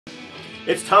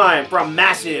It's time for a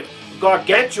massive,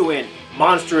 gargantuan,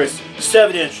 monstrous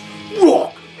 7-inch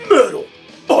rock metal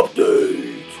update.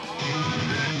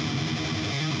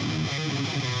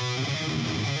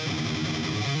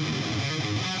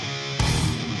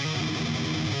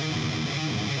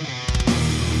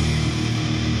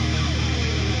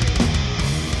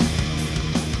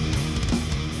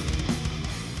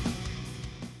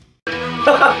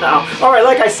 Alright,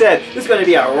 like I said, this is going to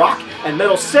be a rock and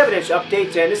metal 7-inch update,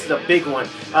 and this is a big one.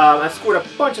 I scored a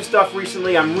bunch of stuff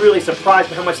recently. I'm really surprised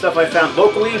by how much stuff I found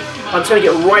locally. I'm just going to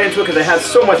get right into it because I have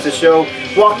so much to show.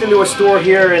 Walked into a store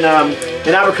here in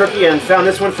Albuquerque and found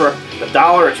this one for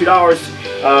 $1 or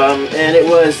 $2, and it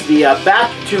was the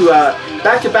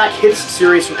back-to-back hits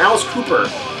series from Alice Cooper.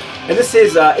 And this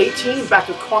is 18, Back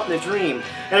to Caught in a Dream.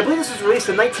 And I believe this was released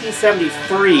in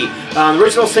 1973. The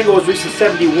original single was released in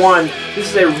 71. This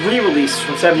is a re-release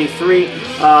from 73 in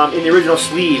the original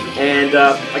sleeve. And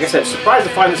like I said, surprised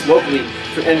to find this locally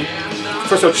and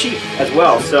for so cheap as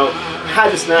well. So had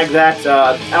to snag that.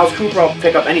 Alice Cooper, I'll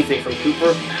pick up anything from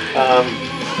Cooper.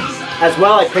 As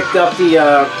well, I picked up the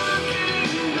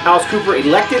Alice Cooper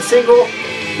Elected single.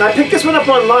 And I picked this one up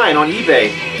online on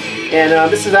eBay.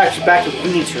 And this is actually back to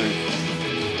Looney Tunes.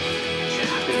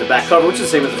 Here's the back cover, which is the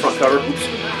same as the front cover. Oops.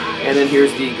 And then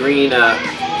here's the green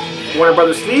Warner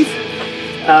Brothers sleeve.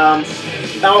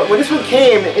 Now, when this one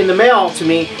came in the mail to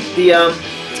me,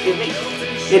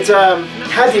 it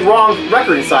had the wrong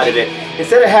record inside of it.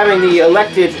 Instead of having the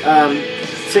Elected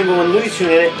single and Looney Tune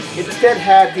in it, it instead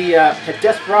had the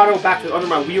Desperado Back to Under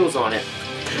My Wheels on it.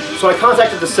 So I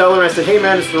contacted the seller and I said, hey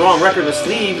man, it's the wrong record in the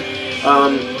sleeve.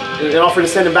 And offered to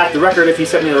send him back the record if he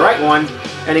sent me the right one.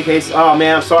 And in case, oh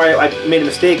man, I'm sorry, I made a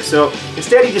mistake. So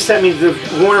instead he just sent me the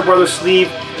Warner Brothers sleeve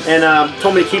and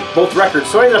told me to keep both records.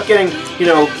 So I ended up getting, you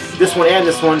know, this one and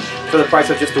this one for the price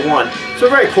of just the one. So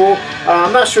very cool.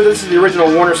 I'm not sure this is the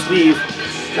original Warner sleeve.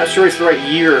 Not sure it's the right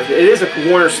year. It is a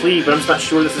Warner sleeve, but I'm just not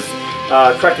sure this is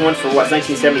the correct one for what,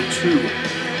 1972.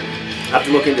 I have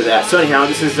to look into that. So anyhow,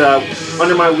 this is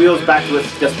Under My Wheels back with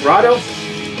Desperado.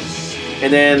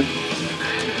 And then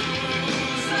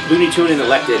Looney Tune and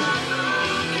Elected.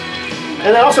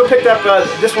 And I also picked up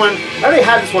this one. I already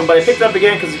had this one, but I picked it up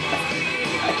again because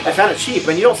I found it cheap.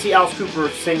 And you don't see Alice Cooper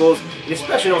singles, and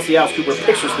especially don't see Alice Cooper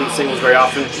picture sleeve singles very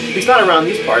often. He's not around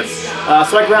these parts.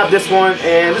 So I grabbed this one,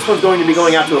 and this one's going to be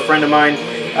going out to a friend of mine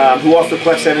who also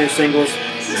collects 7-inch singles.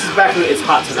 This is back when It's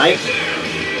Hot Tonight.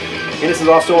 And this is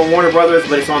also on Warner Brothers,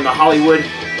 but it's on the Hollywood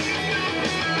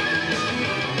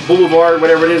Boulevard,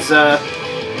 whatever it is,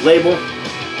 label.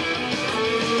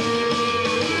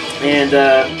 And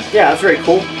yeah, that's very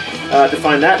cool to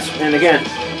find that. And again,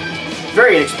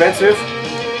 very inexpensive.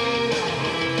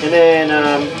 And then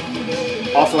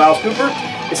also Alice Cooper.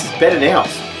 This is Bed of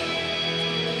Nails.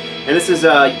 And this is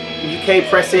UK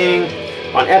pressing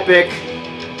on Epic.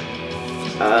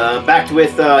 Backed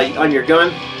with On Your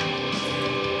Gun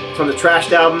from the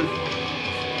Trash album.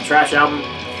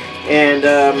 And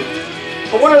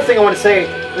well, one other thing I want to say,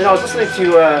 you know, I was listening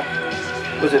to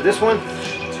was it this one?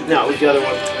 No, it was the other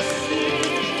one.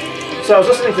 So I was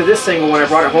listening to this single when I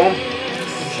brought it home,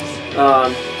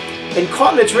 and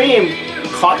Caught in a Dream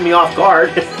caught me off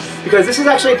guard because this is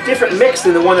actually a different mix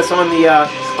than the one that's on the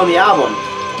album.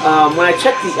 When I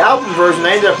checked the album version,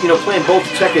 I ended up playing both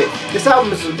to check it. This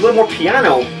album is a little more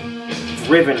piano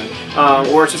driven,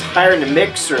 or it's just higher in the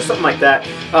mix or something like that.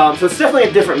 So it's definitely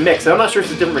a different mix. I'm not sure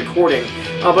if it's a different recording,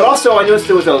 but also I noticed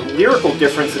there was a lyrical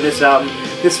difference in this album,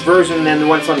 this version, and the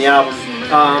one that's on the album.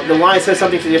 The line says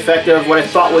something to the effect of, what I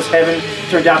thought was heaven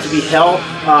turned out to be hell.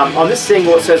 On this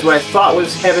single it says, what I thought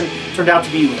was heaven turned out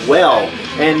to be well.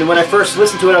 And when I first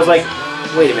listened to it, I was like,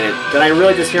 wait a minute, did I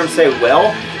really just hear him say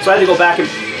well? So I had to go back and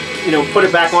put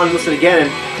it back on and listen again,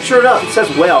 and sure enough, it says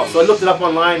well. So I looked it up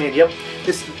online, and yep,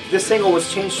 this single was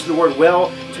changed to the word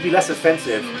well to be less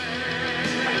offensive.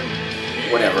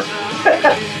 Whatever.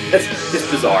 That's just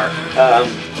bizarre.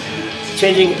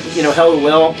 Changing, hell to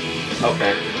well.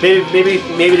 Okay, maybe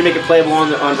to make it playable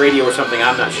on radio or something.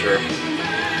 I'm not sure.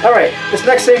 All right, this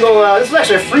next single, this is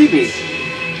actually a freebie.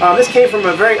 This came from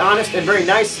a very honest and very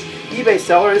nice eBay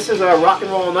seller. This is a Rock and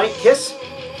Roll All Night Kiss,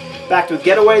 backed with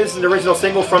Getaway. This is an original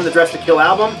single from the Dress to Kill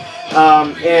album,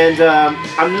 and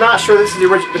I'm not sure this is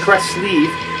the correct sleeve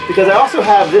because I also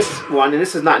have this one, and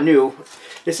this is not new.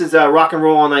 This is Rock and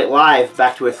Roll All Night Live,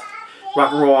 backed with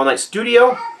Rock and Roll All Night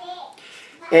Studio,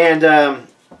 and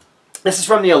this is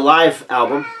from the Alive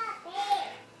album,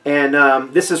 and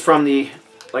this is from the,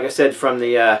 like I said, from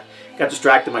the, got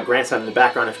distracted, my grandson in the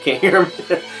background if you can't hear him.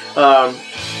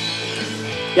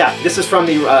 Yeah, this is from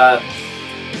the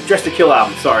Dress to Kill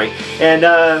album, sorry. And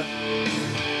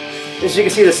As you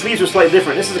can see, the sleeves are slightly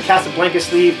different. This is a Casablanca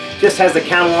sleeve, just has the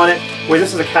camel on it, where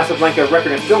this is a Casablanca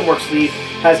record and film work sleeve,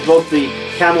 has both the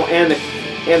camel and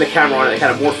the camera on it. They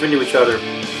kind of morph into each other.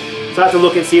 So I have to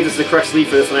look and see if this is the correct sleeve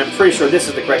for this one. I'm pretty sure this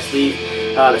is the correct sleeve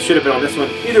that should have been on this one.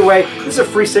 Either way, this is a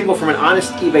free single from an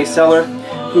honest eBay seller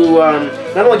who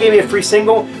not only gave me a free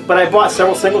single, but I bought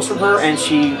several singles from her, and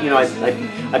she, you know,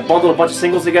 I bundled a bunch of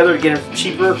singles together to get them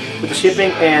cheaper with the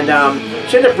shipping, and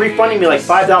she ended up refunding me like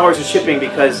 $5 in shipping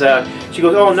because she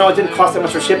goes, oh no, it didn't cost that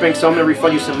much for shipping, so I'm going to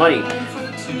refund you some money.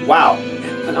 Wow.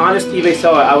 An honest eBay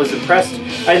seller. I was impressed.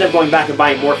 I ended up going back and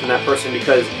buying more from that person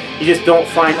because you just don't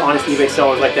find honest eBay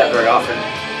sellers like that very often.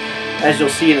 As you'll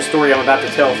see in the story I'm about to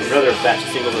tell from another batch of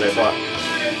singles that I bought.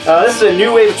 This is a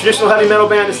new wave of traditional heavy metal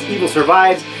band. This is Evil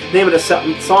Survives. Name of the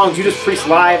song, Judas Priest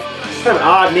Live. Kind of an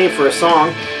odd name for a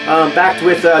song. Backed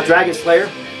with Dragon Slayer.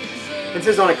 This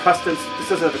is on a custom. This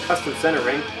doesn't have a custom center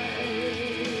ring.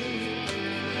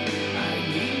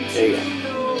 There you go.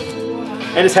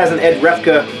 And this has an Ed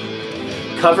Repka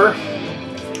cover.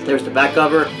 There's the back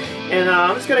cover. And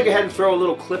I'm just going to go ahead and throw a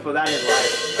little clip of that in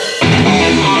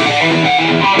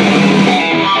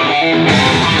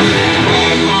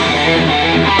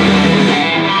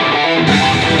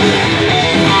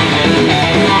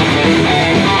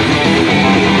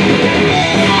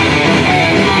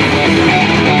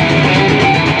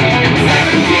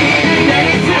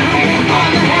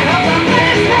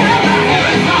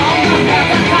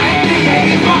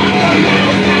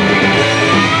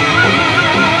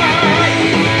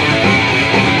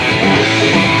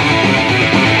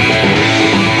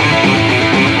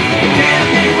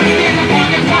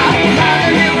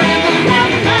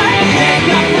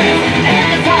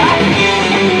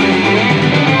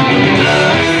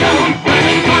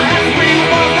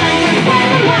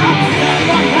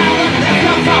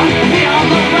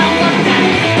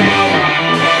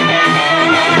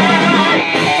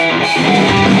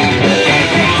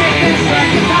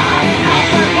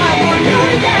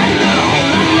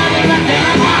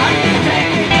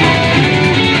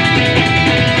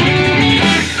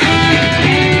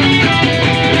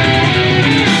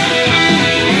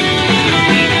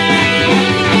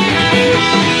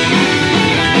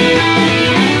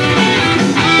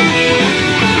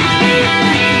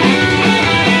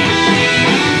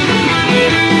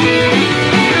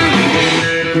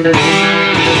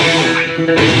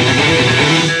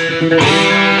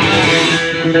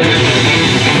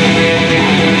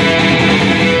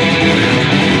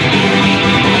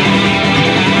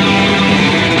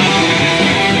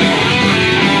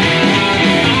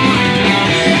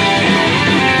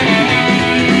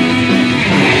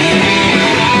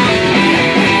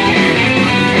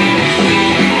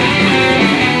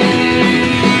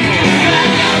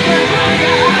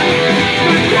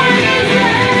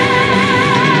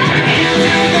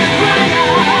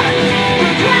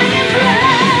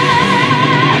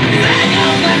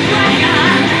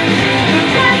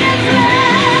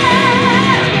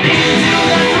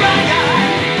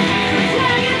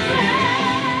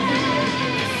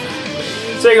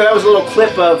So there you go, that was a little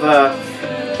clip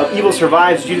of Evil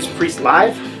Survives, Judas Priest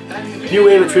Live. New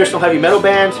wave of traditional heavy metal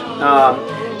band.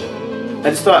 I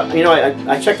just thought, you know,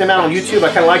 I checked them out on YouTube, I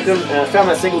kind of liked them, and I found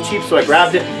that single cheap, so I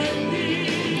grabbed it.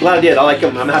 Glad I did, I like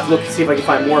them. I'm going to have to look and see if I can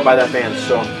find more by that band.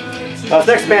 So, this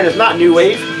next band is not new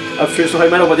wave of traditional heavy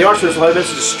metal, but they are traditional heavy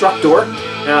metal. This is Destructor.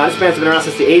 This band's been around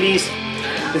since the 80s.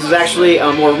 This is actually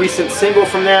a more recent single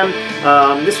from them.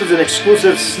 This was an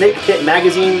exclusive Snake Pit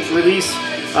magazine release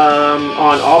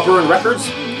on Auburn Records,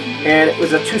 and it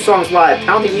was a 2 songs live,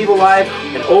 Pounding Evil Live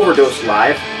and Overdose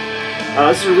Live.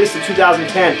 This was released in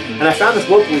 2010, and I found this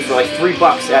locally for like $3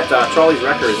 at Charlie's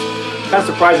Records. Kind of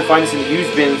surprised to find this in the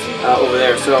used bins over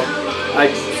there, so I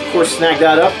of course snagged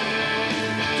that up.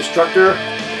 Destructor,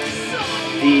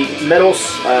 the Metal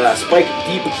Spike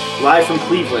Deep live from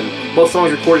Cleveland. Both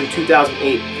songs recorded in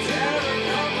 2008.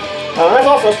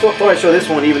 I still thought I'd show this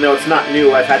one, even though it's not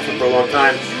new. I've had it for a long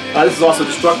time. This is also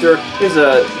Destructor. This is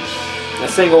a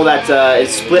single that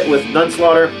is split with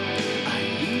Nunslaughter.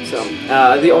 So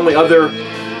the only other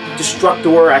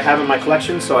Destructor I have in my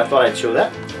collection, so I thought I'd show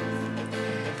that.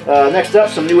 Next up,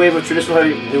 some new wave of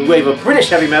new wave of British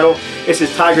heavy metal. This is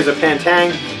Tygers of Pan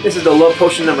Tang. This is the Love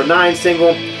Potion #9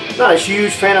 single. Not a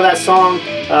huge fan of that song.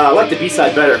 I like the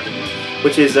B-side better,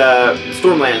 which is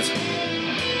Stormlands.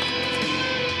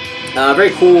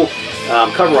 Very cool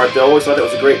cover art though. Always thought that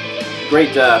was a great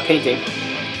painting.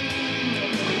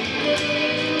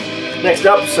 Next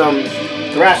up, some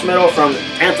thrash metal from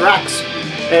Anthrax.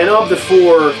 And of the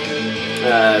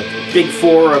big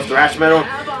four of thrash metal,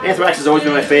 Anthrax has always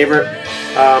been my favorite.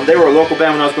 They were a local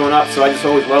band when I was growing up, so I just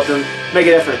always loved them.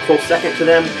 Megadeth in a close second to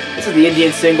them. This is the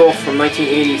Indian single from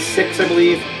 1986, I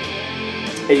believe.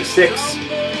 86.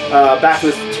 Back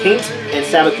with Taint and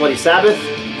Sabbath Bloody Sabbath.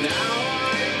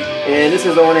 And this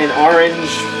is on an orange,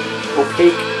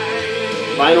 opaque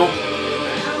vinyl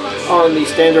on the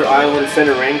standard island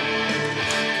center ring.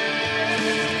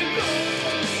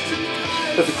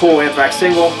 That's a cool Anthrax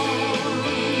single.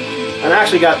 And I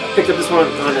actually picked up this one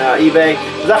on eBay.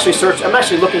 I'm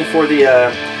actually looking for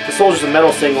the Soldiers of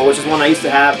Metal single, which is one I used to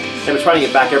have. I've been trying to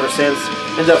get back ever since.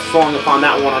 Ended up falling upon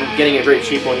that one. I'm getting it very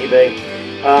cheap on eBay.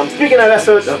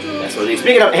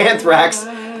 Speaking of Anthrax,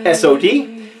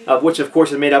 SOD, which of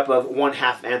course is made up of one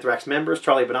half Anthrax members,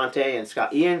 Charlie Benante and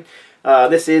Scott Ian.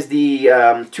 This is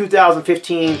the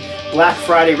 2015 Black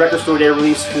Friday Record Store Day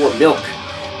release for Milk.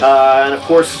 And of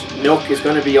course, Milk is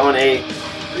going to be on a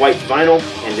white vinyl,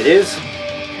 and it is.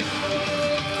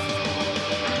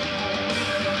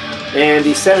 And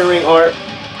the centering art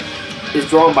is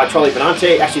drawn by Charlie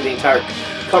Benante. Actually, the entire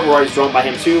cover art is drawn by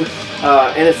him too.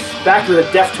 And it's back with a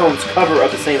Deftones cover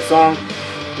of the same song,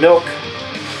 Milk.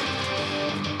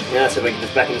 Yeah, so if I get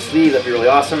this back in the sleeve, that'd be really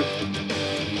awesome.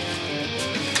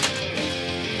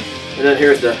 And then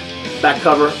here's the back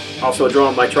cover, also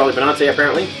drawn by Charlie Benante,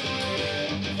 apparently.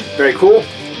 Very cool.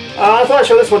 I thought I'd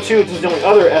show this one too. This is the only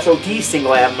other SOD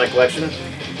single I have in my collection.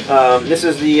 This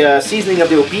is the Seasoning of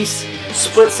the Obese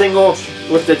split single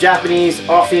with the Japanese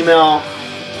all-female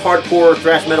hardcore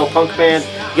thrash metal punk band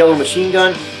Yellow Machine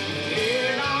Gun.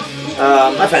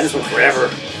 I've had this one forever.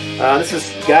 This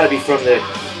has got to be from the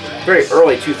very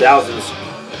early 2000s.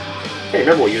 I can't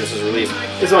remember what year this was released.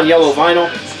 This is on yellow vinyl.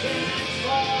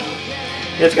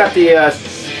 And it's got the,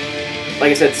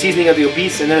 like I said, Seasoning of the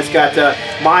Obese, and then it's got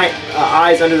My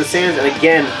Eyes Under the Sands, and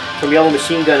again from Yellow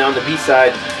Machine Gun on the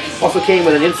B-side. Also came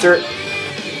with an insert,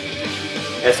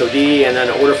 SOD, and then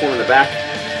an order form in the back.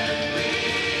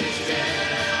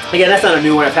 Again, that's not a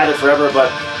new one. I've had it forever,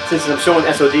 but since I'm showing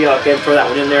SOD, I'll again throw that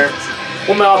one in there.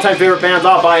 One of my all-time favorite bands.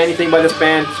 I'll buy anything by this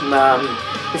band.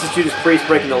 This is Judas Priest,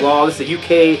 Breaking the Law. This is a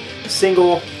UK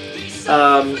single.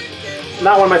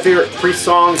 Not one of my favorite Priest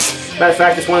songs. Matter of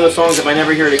fact, it's one of those songs, if I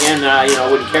never hear it again, I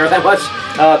wouldn't care that much.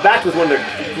 Back with one of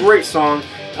their great songs,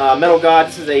 Metal God.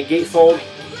 This is a gatefold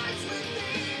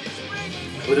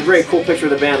with a very cool picture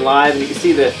of the band live, and you can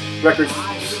see the record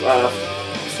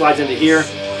slides into here.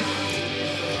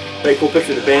 Very cool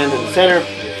picture of the band in the center.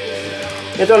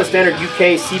 It's on a standard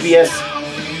UK CBS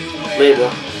label.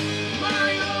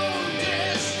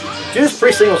 Judas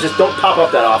Priest singles just don't pop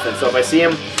up that often, so if I see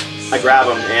them, I grab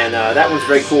them, and that one's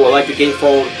very cool. I like the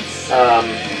gatefold.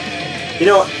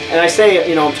 And I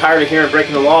say, I'm tired of hearing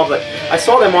Breaking the Law, but I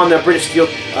saw them on the British Steel,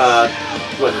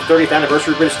 the 30th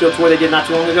anniversary British Steel tour they did not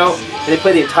too long ago, and they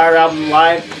played the entire album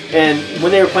live. And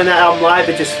when they were playing that album live,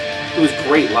 it was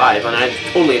great live, and I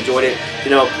totally enjoyed it.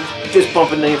 Just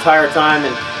bumping the entire time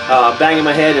and banging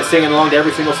my head and singing along to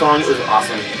every single song. It was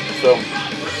awesome. So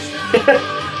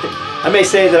I may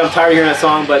say that I'm tired of hearing that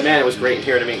song, but man, it was great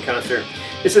hearing them in concert.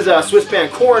 This is a Swiss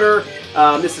band Coroner.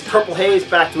 This is Purple Haze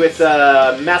backed with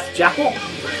Math Jackal.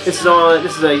 This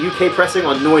is a UK pressing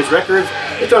on Noise Records.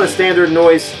 It's on a standard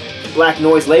black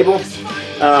noise label.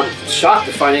 Shocked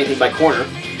to find anything by Coroner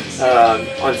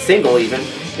on single even.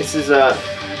 This is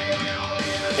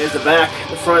here's the back,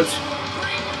 the front,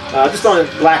 just on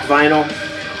black vinyl.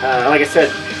 Like I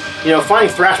said, finding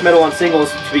thrash metal on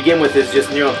singles to begin with is just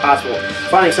near impossible.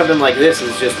 Finding something like this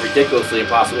is just ridiculously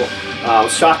impossible. I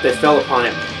was shocked I fell upon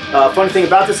it. Funny thing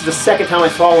about this is the second time I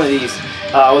saw one of these.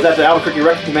 I was at the Albuquerque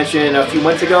Record Convention a few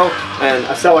months ago, and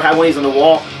a seller had one of these on the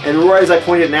wall, and right as I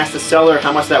pointed and asked the seller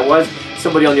how much that was,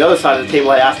 somebody on the other side of the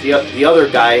table had asked the other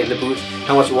guy in the booth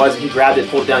how much it was, and he grabbed it,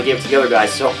 pulled it down, and gave it to the other guy.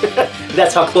 So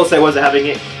that's how close I was to having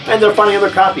it. And they're finding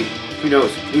another copy. Who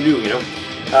knows? Who knew,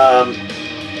 I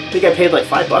think I paid like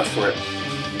 $5 for it,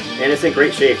 and it's in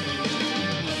great shape.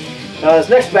 This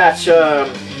next batch,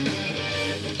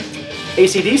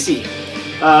 AC/DC.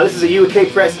 This is a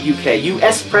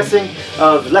US pressing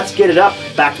of Let's Get It Up,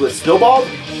 backed with Snowballed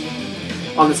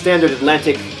on the standard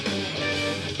Atlantic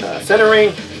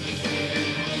centering.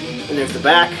 And there's the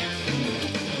back.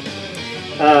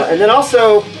 And then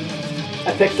also,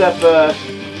 I picked up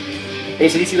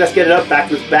AC/DC Let's Get It Up,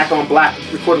 back on black,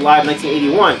 recorded live in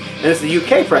 1981. And this is the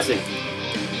UK pressing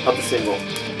of the single.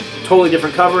 Totally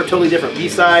different cover, totally different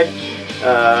B-side.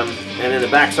 And then the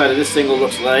back side of this single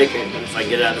looks like, and if I can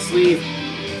get it out of the sleeve.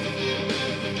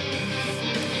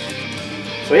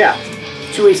 So yeah,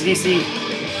 2 AC/DC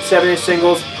 7-inch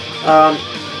singles.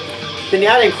 Been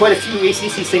adding quite a few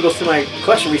AC/DC singles to my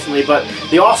collection recently, but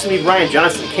the awesome Brian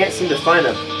Johnson can't seem to find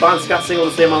a Bon Scott single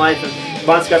to save my life. And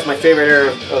Bon Scott's my favorite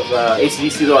era of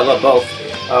AC/DC, though I love both.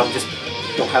 Just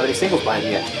don't have any singles by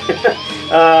him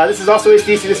yet. This is also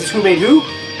AC/DC. This is Who Made Who,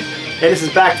 and this is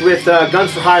backed with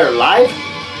Guns for Hire Live.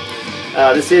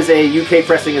 This is a UK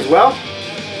pressing as well.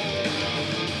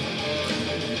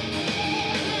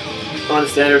 On the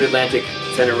standard Atlantic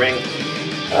center ring.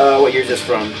 What year is this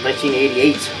from?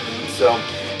 1988. So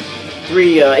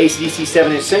 3 AC/DC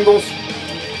 7-inch singles.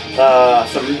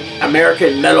 Some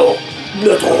American metal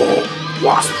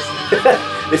wasp.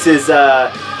 This is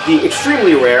the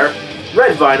extremely rare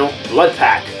red vinyl Blood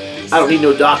Pack. I Don't Need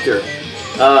No Doctor.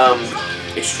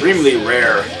 Extremely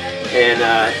rare, and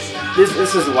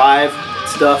this is live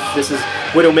stuff. This is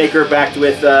Widowmaker backed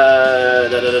with I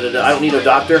Don't Need No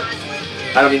Doctor.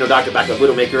 I Don't Need No Doctor backed with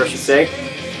Widowmaker, I should say.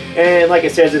 And like I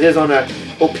said, it is on a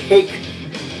opaque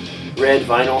red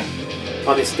vinyl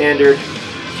on the standard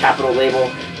Capitol label.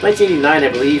 1989, I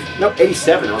believe. Nope,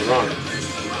 87. I was wrong.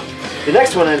 The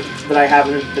next one that I have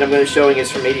that I'm going to be showing is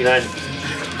from 89.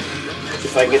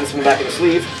 If I can get this one back in the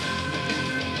sleeve.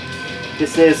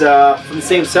 This is from the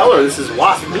same seller. This is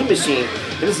Wasp Mean Machine,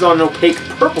 and this is on an opaque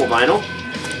purple vinyl.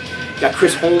 Got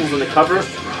Chris Holmes on the cover,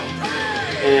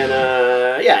 and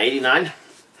yeah, 89.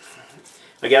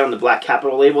 Again on the black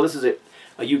Capitol label. This is a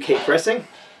UK pressing,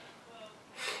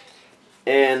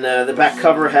 and the back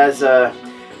cover has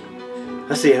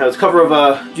let's see, it's cover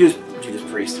of Judas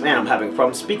Priest. Man, I'm having a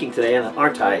problem speaking today,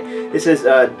 aren't I? This is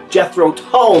Jethro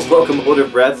Tull's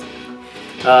Locomotive Breath,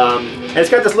 and it's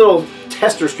got this little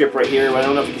tester strip right here. I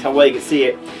don't know how well you can see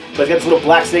it, but it's got this little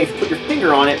black thing. If you put your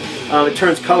finger on it, it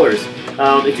turns colors.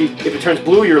 If it turns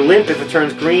blue, you're limp. If it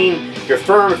turns green, you're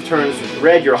firm. If it turns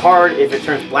red, you're hard. If it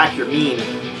turns black, you're mean.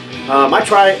 I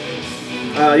tried it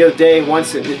the other day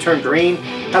once, and it turned green.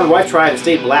 I had my wife try it and it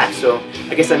stayed black, so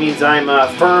I guess that means I'm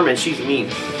firm and she's mean.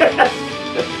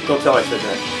 Don't tell her I said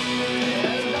that.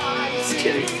 Just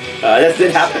kidding. That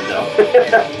did happen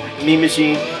though. Mean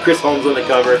Machine, Chris Holmes on the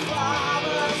cover.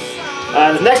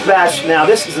 The next batch, now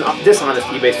this is an dishonest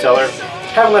eBay seller.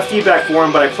 Haven't left feedback for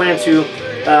him, but I plan to.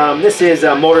 This is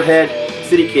Motorhead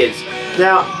City Kids.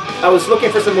 Now, I was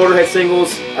looking for some Motorhead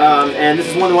singles, and this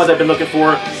is one of the ones I've been looking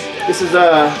for. This is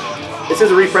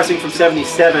a repressing from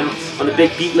 '77 on the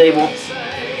Big Beat label.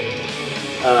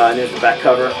 And there's the back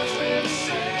cover.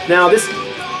 Now this,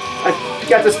 I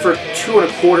got this for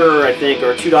 $2.25, I think,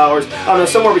 or $2. I don't know,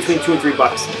 somewhere between $2 and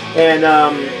 $3, and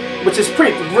which is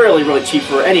really cheap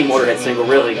for any Motorhead single,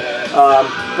 really.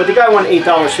 But the guy wanted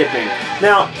 $8 shipping.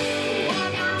 Now,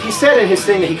 he said in his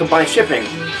thing that he combined shipping,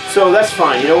 so that's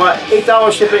fine. You know what?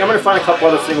 $8 shipping. I'm gonna find a couple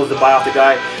other singles to buy off the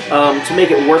guy to make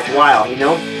it worthwhile. You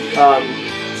know,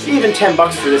 even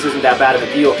 $10 for this isn't that bad of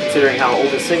a deal considering how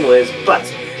old this single is. But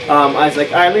I was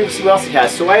like, all right, let me see what else he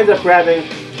has. So I ended up grabbing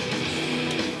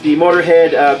the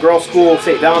Motorhead Girls School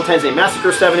St. Valentine's Day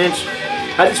Massacre 7-inch.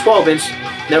 I had the 12-inch.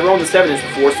 Never owned the 7-inch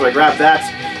before, so I grabbed that.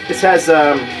 This has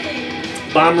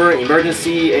Bomber,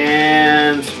 Emergency,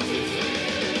 and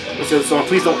what's the other song?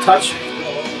 Please Don't Touch.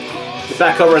 The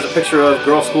back cover has a picture of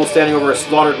Girls School standing over a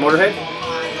slaughtered Motorhead.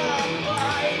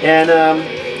 And,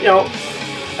 you know,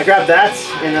 I grabbed that,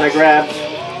 and then I grabbed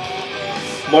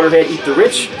Motorhead Eat the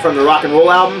Rich from the Rock and Roll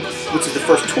album, which is the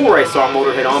first tour I saw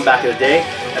Motorhead on back in the day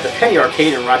at the Penny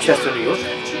Arcade in Rochester, New York.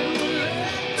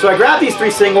 So I grabbed these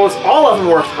 3 singles. All of them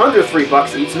were under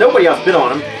 $3 each. Nobody else bid on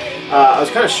them. I was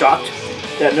kind of shocked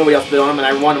that nobody else bid on them, and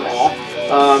I won them all.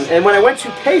 And when I went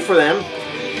to pay for them,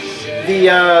 the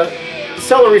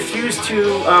seller refused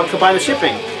to combine the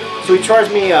shipping. So he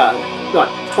charged me, what,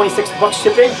 $26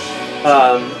 shipping?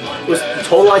 It was the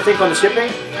total, I think, on the shipping.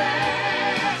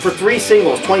 For 3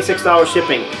 singles, $26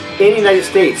 shipping in the United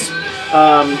States.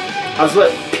 I was a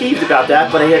little peeved about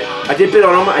that, but I did bid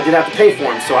on them. I did have to pay for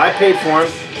them, so I paid for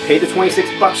them. Paid the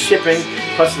 $26 shipping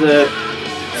plus the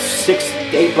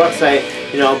 $6 to $8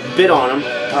 I bid on them.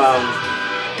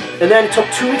 And then it took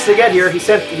 2 weeks to get here. He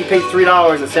paid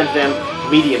 $3 and sent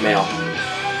them media mail.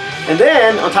 And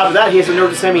then on top of that, he has the nerve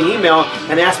to send me an email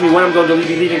and ask me when I'm going to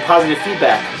be leaving positive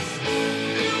feedback.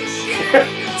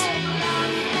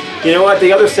 You know what?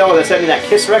 The other seller that sent me that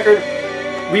Kiss record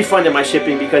refunded my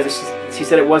shipping because he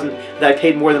said it wasn't that I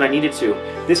paid more than I needed to.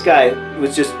 This guy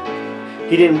was just,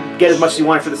 he didn't get as much as he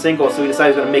wanted for the single, so he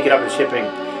decided he was going to make it up in shipping,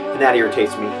 and that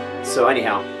irritates me. So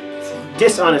anyhow,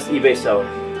 dishonest eBay seller.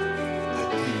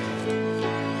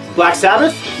 Black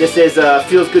Sabbath. This is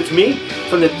Feels Good to Me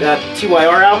from the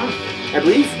TYR album, I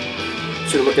believe.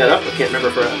 Should have looked that up. I can't remember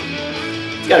for.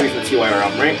 It's got to be from the TYR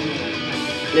album, right?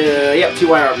 Yep,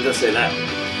 TYR album does say that.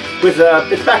 With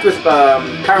it's backed with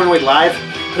Paranoid Live,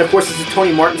 and of course this is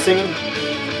Tony Martin singing,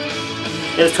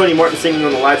 and it's Tony Martin singing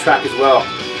on the live track as well.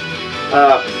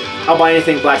 I'll buy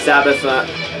anything Black Sabbath,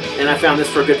 and I found this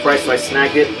for a good price, so I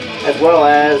snagged it, as well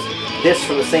as this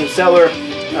from the same seller.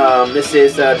 This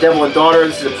is Devil and Daughter.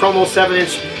 This is a promo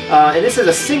 7-inch, and this is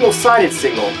a single-sided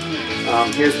single.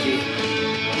 Here's the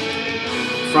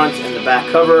front and the back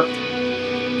cover.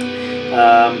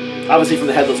 Obviously from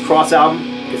the Headless Cross album,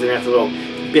 because they're going to have a little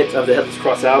bit of the Headless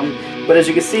Cross album. But as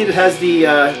you can see, it has the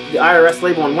IRS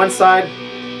label on one side.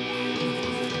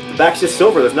 The back's just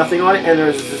silver. There's nothing on it, and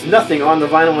there's nothing on the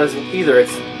vinyl either.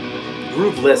 It's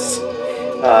grooveless.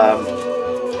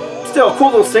 Still a cool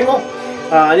little single.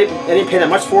 I didn't pay that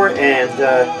much for it, and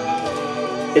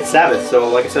it's Sabbath. So,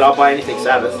 like I said, I'll buy anything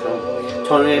Sabbath.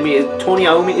 Tony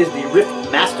Iommi is the riff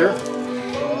master.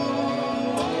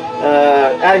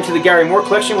 Adding to the Gary Moore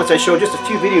collection, which I showed just a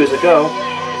few videos ago.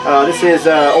 This is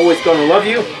Always Gonna Love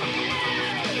You.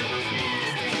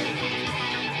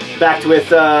 Backed with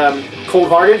Cold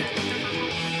Hearted.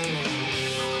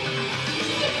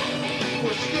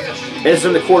 This is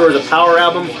from the Quarter as a Power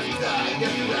album.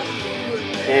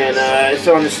 And it's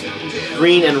on this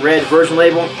green and red version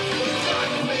label.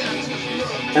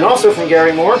 And also from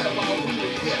Gary Moore,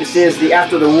 this is the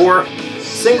After the War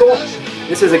single.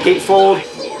 This is a gatefold.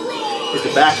 Here's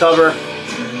the back cover.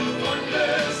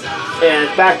 And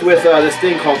it's backed with this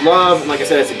thing called Love. And like I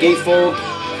said, it's a gatefold.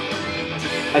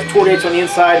 Has tour dates on the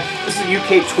inside. This is a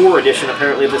UK tour edition,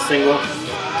 apparently, of this single.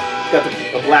 It's got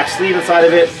a black sleeve inside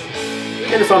of it.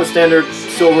 And it's on the standard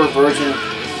silver virgin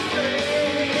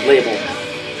label.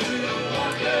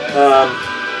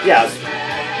 Yeah, it's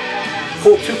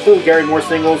cool, two cool Gary Moore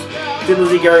singles. Didn't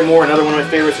lose Gary Moore, another one of my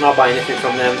favorites, and I'll buy anything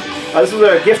from them. This is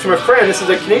a gift from a friend. This is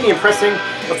a Canadian pressing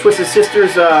of Twisted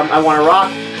Sister's I Wanna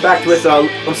Rock, backed with,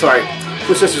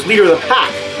 Twisted Sister's Leader of the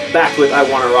Pack, backed with I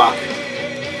Wanna Rock.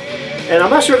 And I'm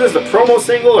not sure if this is a promo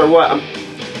single or what. I'm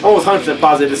almost 100%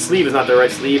 positive this sleeve is not the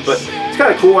right sleeve, but it's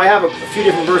kind of cool. I have a few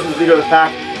different versions of Leader of the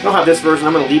Pack. I don't have this version.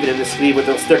 I'm going to leave it in this sleeve with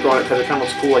a sticker on it because it kind of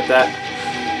looks cool like that.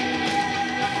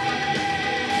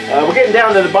 We're getting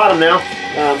down to the bottom now,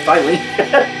 finally.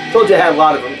 Told you I had a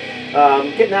lot of them.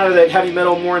 Getting out of that heavy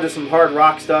metal, more into some hard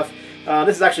rock stuff.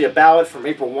 This is actually a ballad from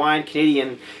April Wine,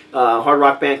 Canadian hard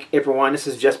rock band April Wine. This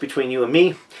is Just Between You and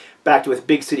Me, backed with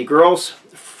Big City Girls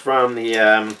from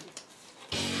the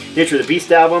Nature of the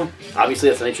Beast album. Obviously,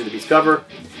 that's the Nature of the Beast cover.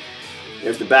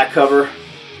 There's the back cover.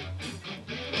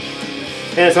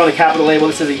 And it's on the Capitol label.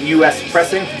 This is a US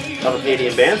pressing of a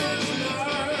Canadian band.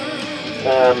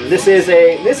 This is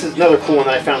another cool one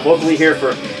that I found locally here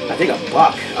for, I think,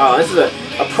 $1. This is a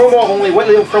promo only, white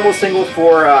label promo single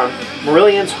for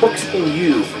Marillion's Hooks in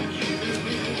You.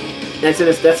 And it's in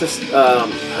this, that's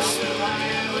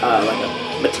like a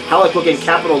metallic looking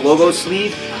Capitol logo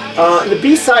sleeve. And the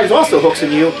B side is also Hooks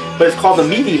in You, but it's called the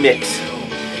Meaty Mix.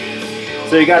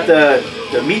 So you got the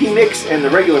Meaty Mix and the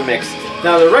regular mix.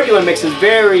 Now the regular mix is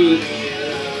very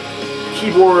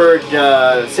keyboard,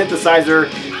 synthesizer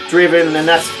driven, and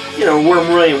that's, you know, where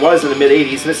Marillion was in the mid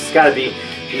 80s. This has got to be,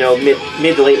 you know,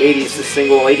 mid to late 80s, this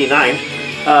single, 89.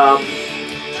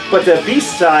 But the B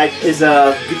side is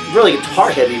a really guitar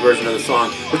heavy version of the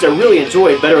song, which I really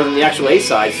enjoyed, better than the actual A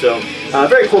side. So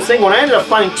very cool single, and I ended up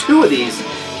finding 2 of these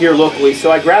here locally,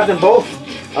 so I grabbed them both,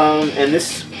 and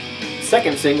this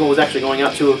second single was actually going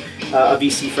out to a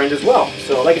VC friend as well.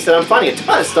 So like I said, I'm finding a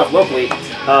ton of stuff locally,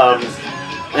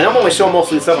 and I'm only showing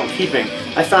most of the stuff I'm keeping.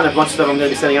 I found a bunch of stuff I'm going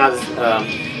to be sending out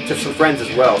to some friends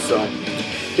as well. So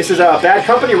this is Bad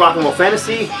Company, Rock and Roll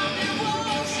Fantasy,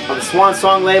 on the Swan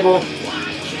Song label.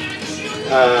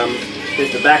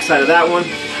 Here's the back side of that one,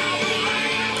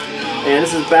 and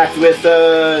this is backed with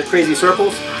Crazy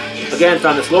Circles. Again,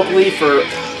 found this locally for,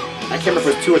 I can't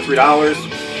remember if it was $2 or $3.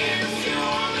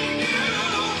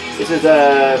 This is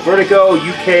a Vertigo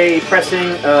UK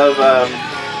pressing of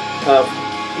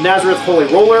Nazareth Holy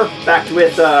Roller, backed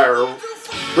with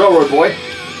Railroad Boy.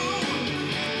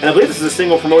 And I believe this is a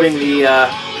single promoting the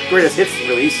Greatest Hits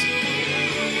release.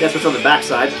 That's what's on the back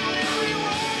side.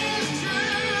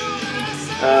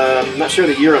 I'm not sure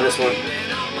the year on this one.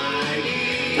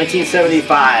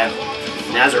 1975,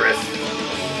 Nazareth.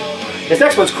 This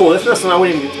next one's cool. This one I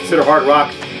wouldn't even consider hard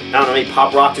rock. I don't know, maybe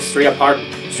pop rock, just straight up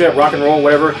rock and roll,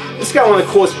 whatever. This has got one of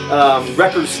the coolest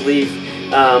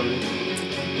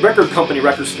record company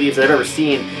record sleeves that I've ever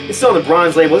seen. This is on the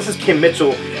bronze label. This is Kim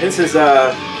Mitchell. And this is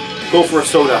Go For a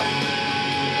Soda.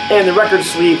 And the record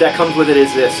sleeve that comes with it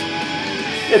is this.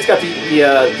 It's got the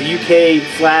UK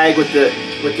flag with the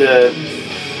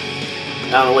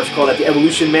I don't know what you call that, the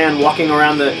Evolution Man walking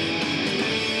around the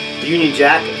Union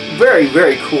Jack. Very,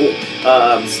 very cool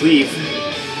sleeve.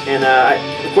 And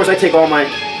of course I take all my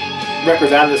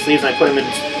records out of the sleeves and I put them in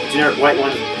generic white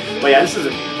ones. But yeah, this is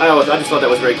I just thought that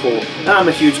was very cool. And I'm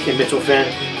a huge Kim Mitchell fan.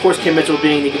 Of course, Kim Mitchell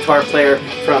being the guitar player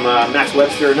from Max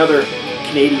Webster, another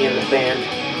Canadian band.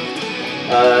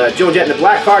 Joan Jett and the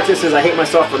Blackhearts. This is I Hate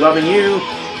Myself for Loving You.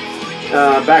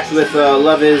 Back with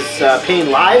Love Is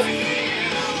Pain Live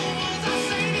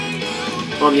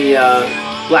on the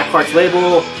Blackhearts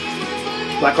label,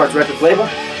 Blackhearts Records label.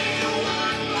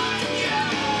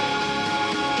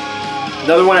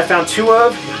 Another one I found two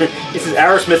of. This is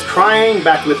Aerosmith Crying,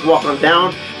 back with Walk On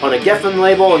Down on a Geffen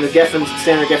label and the Geffen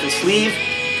standard Geffen sleeve.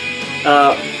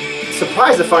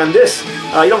 Surprised to find this.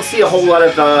 You don't see a whole lot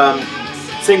of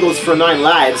singles for 9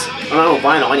 Lives. I don't know,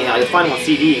 vinyl anyhow. You'll find them on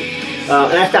CD.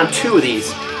 And I found 2 of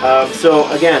these.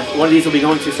 So again, one of these will be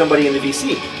going to somebody in the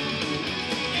VC.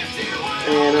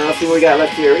 And let's see what we got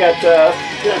left here. We got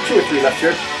 2 or 3 left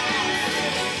here.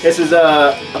 This is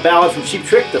a ballad from Cheap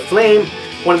Trick, The Flame.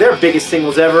 One of their biggest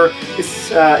singles ever.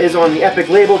 This is on the Epic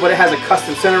label, but it has a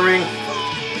custom centering.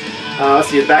 Let's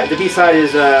see, the B-side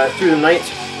is Through the Night.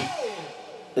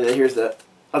 And then here's the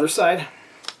other side.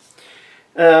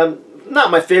 Not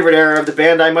my favorite era of the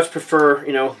band. I much prefer,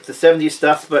 you know, the 70s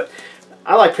stuff, but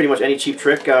I like pretty much any Cheap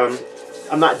Trick.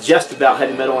 I'm not just about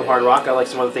heavy metal and hard rock. I like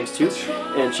some other things too,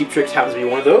 and Cheap Trick happens to be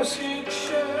one of those.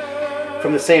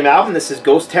 From the same album, this is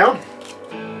Ghost Town.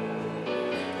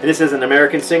 And this is an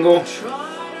American single.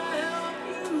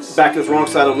 Back with Wrong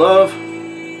Side of Love.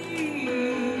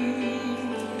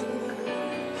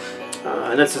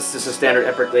 And that's just a standard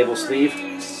Epic label sleeve.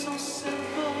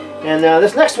 And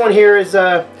this next one here is,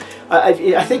 I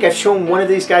think I've shown one of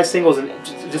these guys' singles in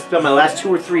just about my last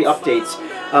 2 or 3 updates.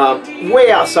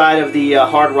 Way outside of the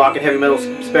hard rock and heavy metal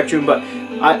spectrum, but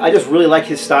I just really like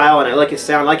his style and I like his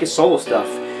sound, I like his solo stuff.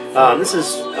 This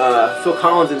is Phil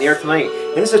Collins, In the Air Tonight.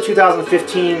 And this is a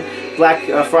 2015 Black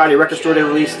Friday record store day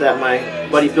release that my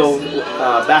buddy Bill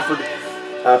Bafford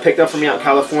picked up for me out in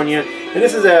California. And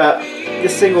this is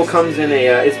this single comes in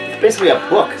it's basically a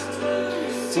book.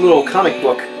 It's a little comic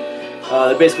book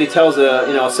that basically tells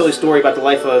a silly story about the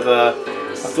life of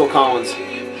Phil Collins.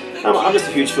 I'm just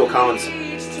a huge Phil Collins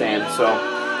fan, so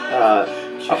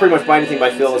I'll pretty much buy anything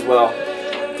by Phil as well.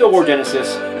 Phil or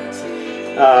Genesis.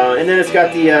 And then it's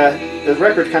got the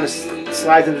record kind of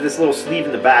slides into this little sleeve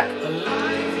in the back.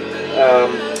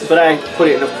 But I put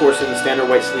it in, of course, in the standard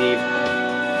white sleeve.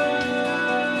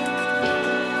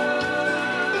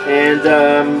 And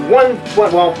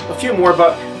well, a few more,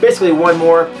 but basically one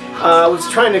more. I was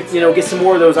trying to, get some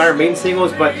more of those Iron Maiden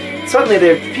singles, but suddenly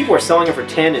people are selling them for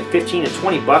 10 and 15 and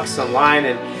 20 bucks online,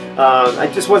 and I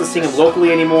just wasn't seeing them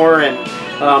locally anymore. And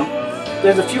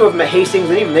there's a few of them at Hastings,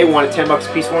 and even they wanted 10 bucks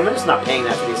a piece for them. I'm just not paying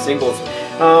that for these singles.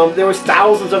 There was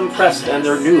thousands of them pressed, and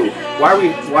they're new. Why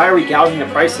are we gouging the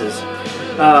prices?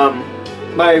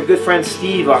 My good friend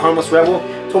Steve, a Harmless Rebel,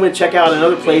 told me to check out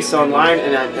another place online,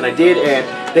 and I did, and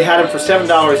they had them for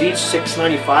 $7 each,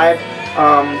 $6.95,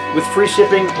 with free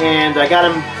shipping, and I got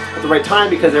them at the right time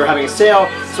because they were having a sale,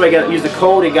 so I used the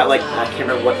code and got, like, I can't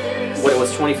remember what it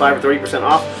was, 25 or 30%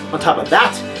 off on top of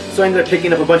that. So I ended up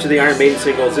picking up a bunch of the Iron Maiden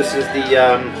singles. This is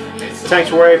the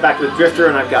Sanctuary, back with Drifter,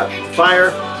 and I've got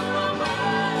Fire.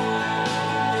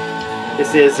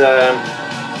 This is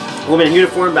Woman in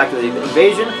Uniform, back to the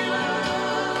Invasion.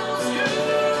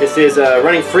 This is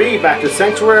Running Free, back to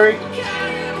Sanctuary,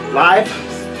 live.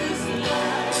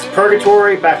 This is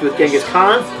Purgatory, back with Genghis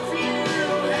Khan.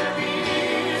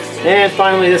 And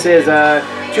finally, this is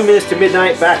 2 Minutes to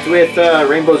Midnight, back with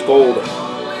Rainbow's Gold.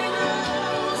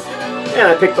 And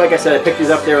I picked, like I said, I picked these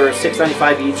up. They were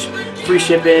 $6.95 each, free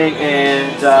shipping,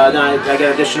 and then I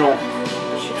got additional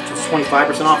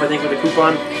 25% off, I think, with a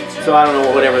coupon. So I don't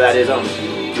know, whatever that is. I don't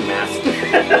do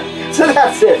math. So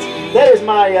that's it. That is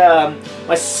my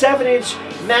my 7-inch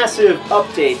massive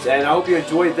update, and I hope you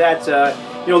enjoyed that.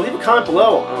 Leave a comment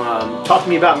below. Talk to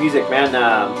me about music, man.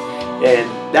 And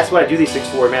that's what I do these things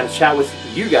for, man. To chat with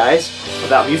you guys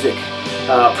about music.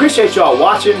 Appreciate y'all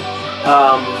watching.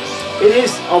 It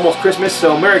is almost Christmas,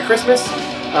 so Merry Christmas.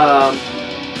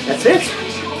 That's it.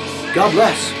 God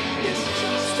bless.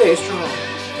 Stay strong.